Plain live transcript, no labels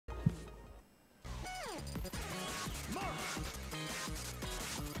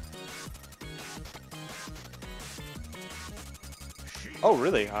Oh,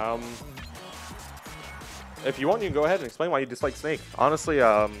 really? If you want, you can go ahead and explain why you dislike Snake. Honestly,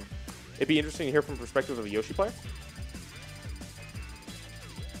 it'd be interesting to hear from the perspective of a Yoshi player.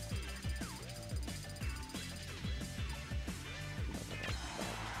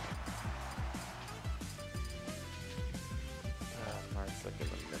 Marth's like in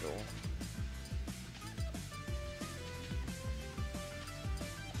the middle.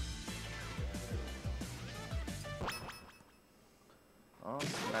 Oh,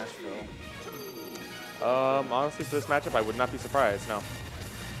 Smashville. Honestly, for this matchup, I would not be surprised, no.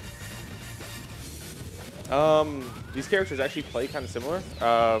 These characters actually play kind of similar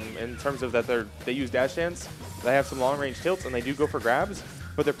in terms of that they use dash dance, they have some long-range tilts, and they do go for grabs,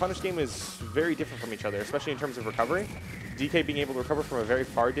 but their punish game is very different from each other, especially in terms of recovery. DK being able to recover from a very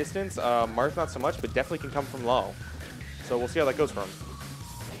far distance, Marth not so much, but definitely can come from low. So we'll see how that goes for him.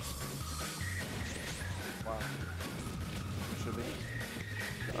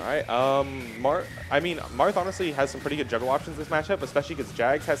 All right, Marth honestly has some pretty good juggle options this matchup, especially because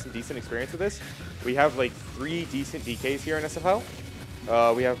Jagz has some decent experience with this. We have like 3 decent DKs here in SFL.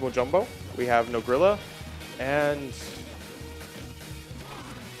 We have Mojohnbo, we have No Gorilla, and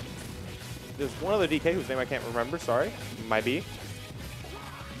there's one other DK whose name I can't remember, sorry, might be.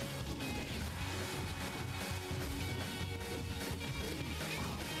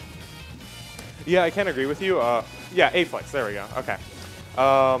 Yeah, I can agree with you. Yeah, A-Flex, there we go, okay.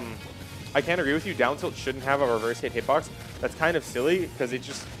 I can agree with you. Down tilt shouldn't have a reverse hit hitbox. That's kind of silly because it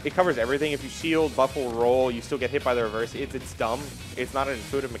covers everything. If you shield, buff, or roll, you still get hit by the reverse. It's dumb. It's not an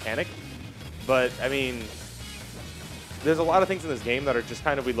intuitive mechanic. But I mean, there's a lot of things in this game that are just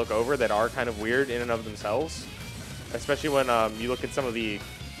kind of we look over that are kind of weird in and of themselves. Especially when you look at some of the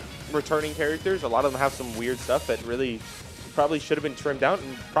returning characters. A lot of them have some weird stuff that really probably should have been trimmed out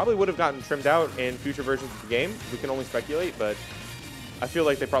and probably would have gotten trimmed out in future versions of the game. We can only speculate, but I feel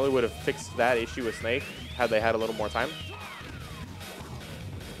like they probably would have fixed that issue with Snake had they had a little more time.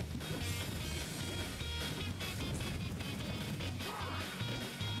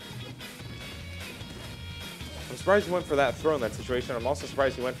 I'm surprised you went for that throw in that situation. I'm also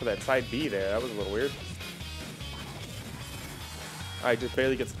surprised you went for that side B there. That was a little weird. All right, just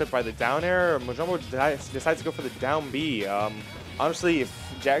barely gets clipped by the down air. Mojohnbo decides to go for the down B. Honestly, if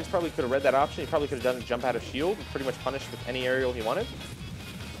Jagz probably could have read that option, he probably could have done a jump out of shield, pretty much punished with any aerial he wanted.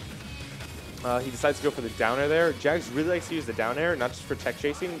 He decides to go for the down air there. Jagz really likes to use the down air, not just for tech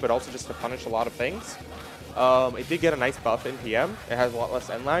chasing, but also just to punish a lot of things. It did get a nice buff in PM. It has a lot less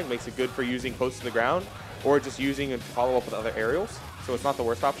end lag, makes it good for using close to the ground, or just using and follow up with other aerials, so it's not the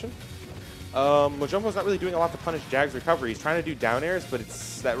worst option. Mojohnbo's not really doing a lot to punish Jagz' recovery. He's trying to do down airs, but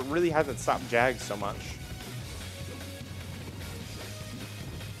that really hasn't stopped Jagz so much.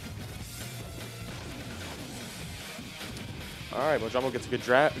 All right, Mojohnbo gets a good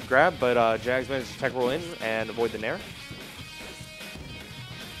grab, but Jagz manages to tech roll in and avoid the nair.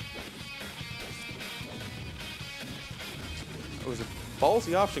 It was a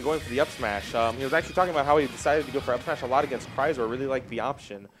ballsy option going for the up smash. He was actually talking about how he decided to go for up smash a lot against Chrysler. Really liked the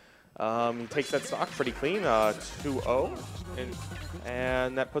option. He takes that stock pretty clean, 2-0,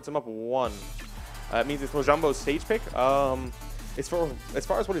 and that puts him up 1. That means it's Mojohnbo's stage pick. As far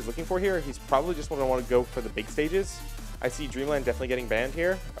as what he's looking for here, he's probably just going to want to go for the big stages. I see Dreamland definitely getting banned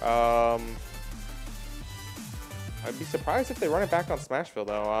here. I'd be surprised if they run it back on Smashville,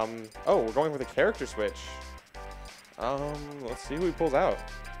 though. Oh, we're going with a character switch. Let's see who he pulls out.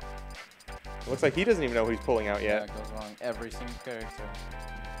 Looks like he doesn't even know who he's pulling out yet. Yeah, it goes wrong every single character.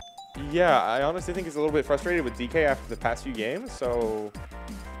 Yeah, I honestly think he's a little bit frustrated with DK after the past few games, so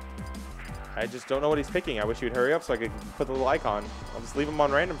I just don't know what he's picking. I wish he would hurry up so I could put the little icon. I'll just leave him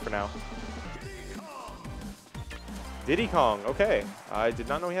on random for now. Diddy Kong, okay. I did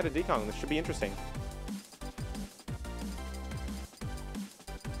not know he had a Diddy Kong. This should be interesting.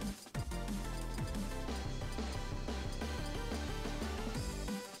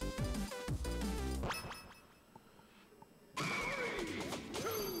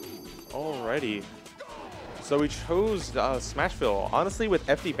 Alrighty. So we chose Smashville. Honestly, with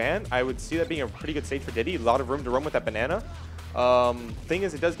FD ban, I would see that being a pretty good stage for Diddy. A lot of room to run with that banana. Thing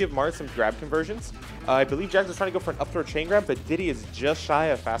is, it does give Marth some grab conversions. I believe Jagz is trying to go for an up throw chain grab, but Diddy is just shy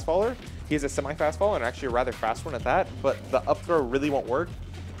of fast faller. He has a semi-fast fall and actually a rather fast one at that, but the up throw really won't work.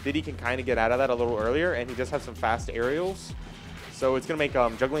 Diddy can kind of get out of that a little earlier, and he does have some fast aerials. So it's going to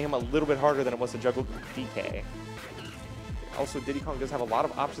make juggling him a little bit harder than it was to juggle DK. Also, Diddy Kong does have a lot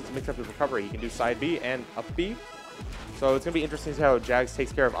of options to mix up his recovery. He can do side B and up B. So it's going to be interesting to see how Jagz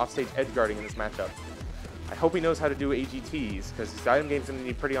takes care of offstage edge guarding in this matchup. I hope he knows how to do AGTs, because his item game's going to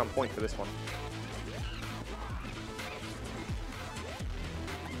be pretty on point for this one.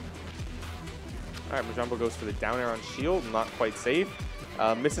 All right, Mojohnbo goes for the down air on shield, not quite safe.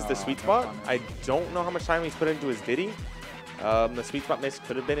 Misses the sweet no spot. punish. I don't know how much time he's put into his Diddy. The sweet spot miss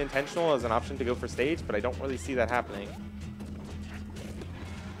could have been intentional as an option to go for stage, but I don't really see that happening.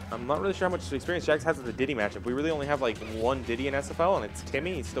 I'm not really sure how much experience Jagz has with the Diddy matchup. We really only have like one Diddy in SFL, and it's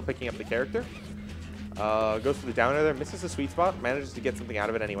Timmy. He's still picking up the character. Goes for the down air there, misses the sweet spot, manages to get something out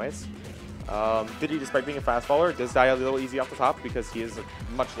of it anyways. Diddy, despite being a fast faller, does die a little easy off the top because he is a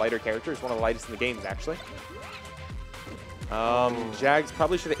much lighter character. He's one of the lightest in the games, actually. Jagz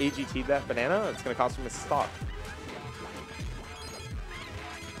probably should have AGT'd that banana. It's going to cost him his stock.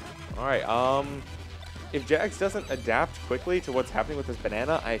 All right. If Jagz doesn't adapt quickly to what's happening with this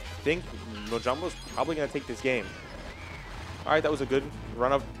banana, I think Mojohnbo's probably going to take this game. All right, that was a good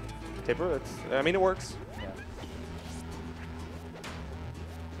run-up tipper. I mean, it works. Yeah.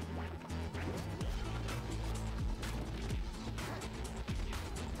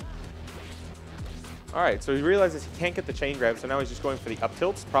 All right, so he realizes he can't get the chain grab, so now he's just going for the up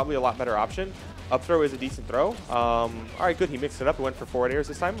tilts. Probably a lot better option. Up throw is a decent throw. All right, good. He mixed it up. He went for forward airs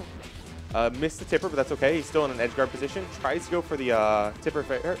this time. Missed the tipper, but that's okay. He's still in an edge guard position. Tries to go for the tipper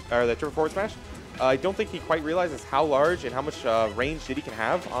forward smash. I don't think he quite realizes how large and how much range Diddy can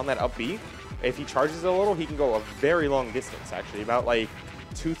have on that up B. If he charges it a little, he can go a very long distance, actually, about like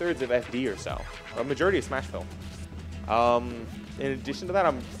 2/3 of FD or so. A majority of smash fill. In addition to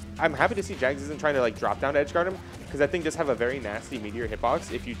that, I'm happy to see Jagz isn't trying to like drop down to edge guard him, because I think just have a very nasty meteor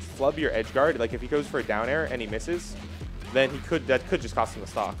hitbox. If you flub your edge guard, like if he goes for a down air and he misses, then that could just cost him the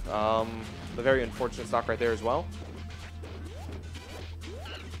stock. The very unfortunate stock right there as well.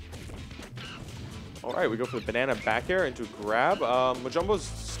 All right, we go for the banana back air into grab. Mojohnbo's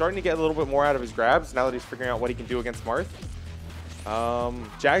starting to get a little bit more out of his grabs now that he's figuring out what he can do against Marth.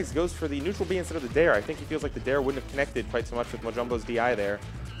 Jagz goes for the neutral B instead of the dare. I think he feels like the dare wouldn't have connected quite so much with Mojohnbo's DI there.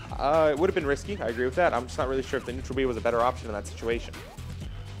 It would have been risky. I agree with that. I'm just not really sure if the neutral B was a better option in that situation.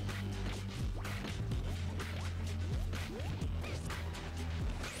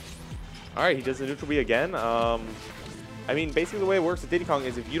 All right, he does the neutral B again. I mean, basically the way it works with Diddy Kong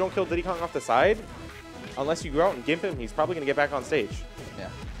is if you don't kill Diddy Kong off the side, unless you go out and gimp him, he's probably going to get back on stage.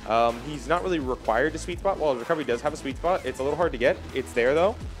 Yeah. He's not really required to sweet spot. While recovery does have a sweet spot, it's a little hard to get. It's there,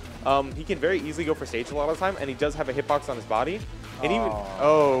 though. He can very easily go for stage a lot of the time, and he does have a hitbox on his body. And even...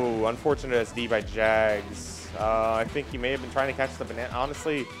 Oh, unfortunate SD by Jagz. I think he may have been trying to catch the banana.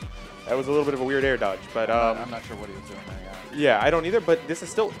 Honestly, that was a little bit of a weird air dodge. But I'm not sure what he was doing there. yeah, I don't either, but this is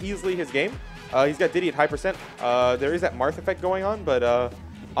still easily his game. He's got Diddy at high percent. There is that Marth effect going on, but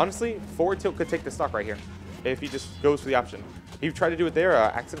honestly, forward tilt could take the stock right here if he just goes for the option. He tried to do it there,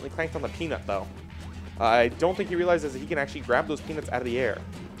 accidentally clanked on the peanut, though. I don't think he realizes that he can actually grab those peanuts out of the air.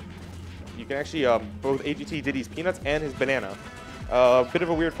 You can actually both AGT Diddy's peanuts and his banana. Bit of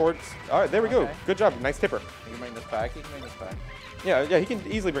a weird forward. All right, there we go. Good job. Nice tipper. He can bring this back. He can bring this back. Yeah, he can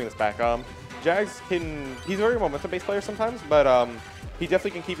easily bring this back. Jagz can... He's a very momentum-based player sometimes, but he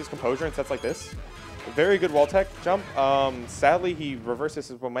definitely can keep his composure in sets like this. Very good wall tech jump. Sadly, he reverses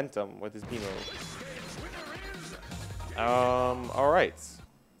his momentum with his B move. All right.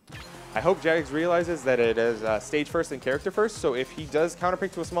 I hope Jagz realizes that it is stage first and character first, so if he does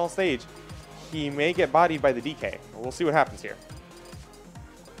counterpick to a small stage, he may get bodied by the DK. We'll see what happens here.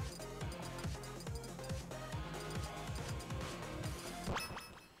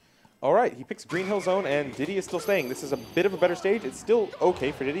 All right, he picks Green Hill Zone, and Diddy is still staying. This is a bit of a better stage. It's still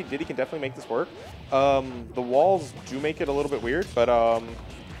okay for Diddy. Diddy can definitely make this work. The walls do make it a little bit weird, but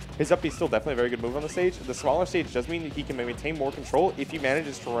his up B is still definitely a very good move on the stage. The smaller stage does mean that he can maintain more control if he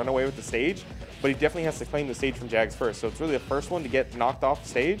manages to run away with the stage, but he definitely has to claim the stage from Jagz first. So it's really the first one to get knocked off the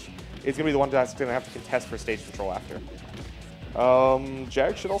stage. It's going to be the one that's going to have to contest for stage control after.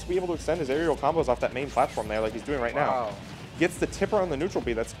 Jagz should also be able to extend his aerial combos off that main platform there like he's doing right now. Gets the tipper on the neutral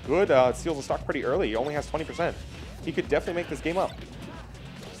B. That's good. Steals the stock pretty early. He only has 20%. He could definitely make this game up.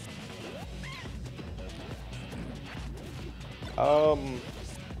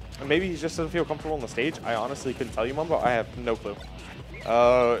 Maybe he just doesn't feel comfortable on the stage. I honestly couldn't tell you, Mumbo. I have no clue.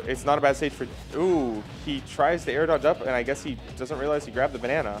 It's not a bad stage for... Ooh, he tries to air dodge up, and I guess he doesn't realize he grabbed the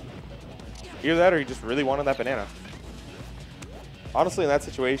banana. Either that or he just really wanted that banana. Honestly, in that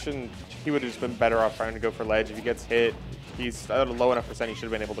situation, he would have just been better off trying to go for ledge. If he gets hit, he's at a low enough percent, he should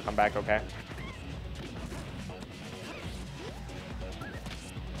have been able to come back okay.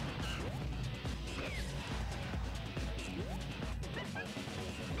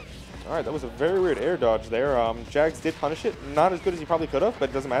 All right, that was a very weird air dodge there. Jagz did punish it. Not as good as he probably could have, but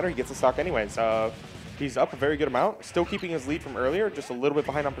it doesn't matter. He gets the stock anyways. He's up a very good amount, still keeping his lead from earlier, just a little bit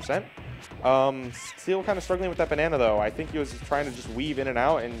behind on percent. Still kind of struggling with that banana, though. I think he was trying to just weave in and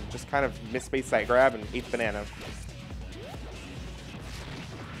out and just kind of misspace that grab and ate the banana.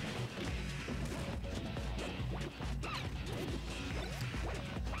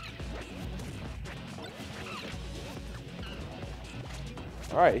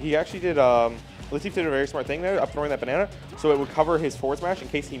 All right, he actually did, Latif did a very smart thing there, up throwing that banana, so it would cover his forward smash in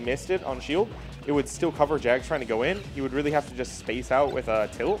case he missed it on shield. It would still cover Jagz trying to go in. He would really have to just space out with a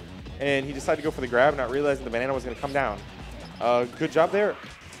tilt, and he decided to go for the grab, not realizing the banana was going to come down. Good job there.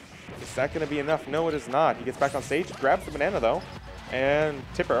 Is that going to be enough? No, it is not. He gets back on stage, grabs the banana, though, and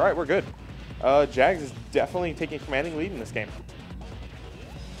tipper. All right, we're good. Jagz is definitely taking a commanding lead in this game.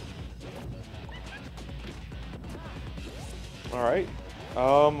 All right.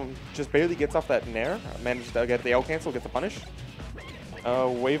 Just barely gets off that nair. Managed to get the L cancel, get the punish.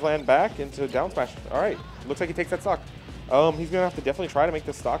 Waveland back into down smash. All right, looks like he takes that stock. He's gonna have to definitely try to make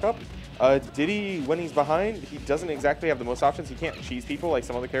this stock up. Diddy, when he's behind, he doesn't exactly have the most options. He can't cheese people like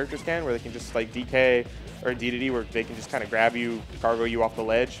some other characters can, where they can just like DK or DDD, where they can just kind of grab you, cargo you off the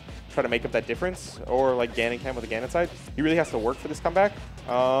ledge, try to make up that difference, or like Ganon can with the Ganon side. He really has to work for this comeback.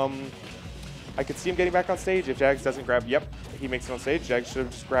 I could see him getting back on stage if Jagz doesn't grab. Yep, he makes it on stage. Jagz should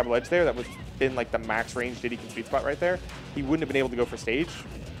have just grabbed ledge there. That would have been like the max range Diddy can sweet spot right there. He wouldn't have been able to go for stage.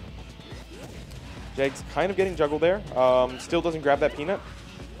 Jagz kind of getting juggled there. Still doesn't grab that peanut.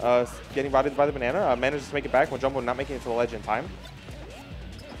 Getting bodied by the banana. Manages to make it back. Mojohnbo not making it to the ledge in time.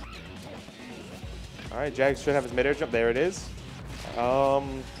 All right, Jagz should have his mid-air jump. There it is.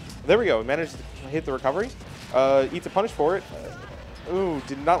 There we go. Managed to hit the recovery. Eats a punish for it. Ooh,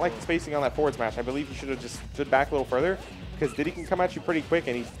 did not like the spacing on that forward smash. I believe he should have just stood back a little further, because Diddy can come at you pretty quick,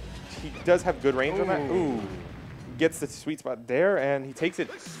 and he does have good range on that. Ooh, gets the sweet spot there, and he takes it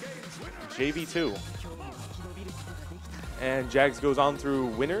JV2. And Jagz goes on through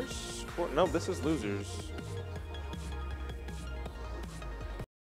winners. No, this is losers.